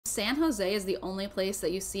San Jose is the only place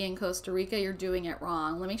that you see in Costa Rica, you're doing it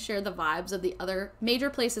wrong. Let me share the vibes of the other major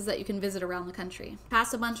places that you can visit around the country.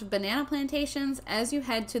 Pass a bunch of banana plantations as you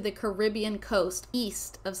head to the Caribbean coast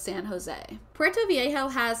east of San Jose. Puerto Viejo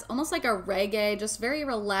has almost like a reggae, just very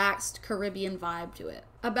relaxed Caribbean vibe to it.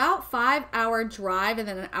 About 5-hour drive and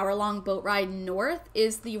then an hour-long boat ride north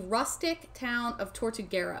is the rustic town of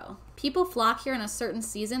Tortuguero. People flock here in a certain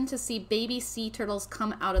season to see baby sea turtles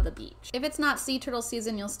come out of the beach. If it's not sea turtle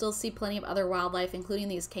season, you'll still see plenty of other wildlife, including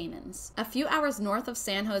these caimans. A few hours north of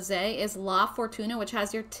San Jose is La Fortuna, which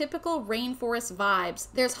has your typical rainforest vibes.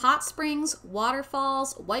 There's hot springs,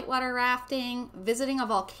 waterfalls, whitewater rafting, visiting a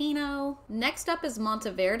volcano. Next up is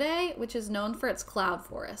Monteverde, which is known for its cloud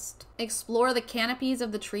forest. Explore the canopies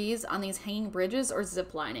of the trees on these hanging bridges or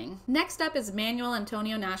ziplining. Next up is Manuel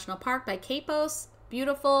Antonio National Park by Capos.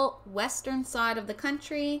 Beautiful western side of the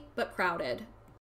country, but crowded.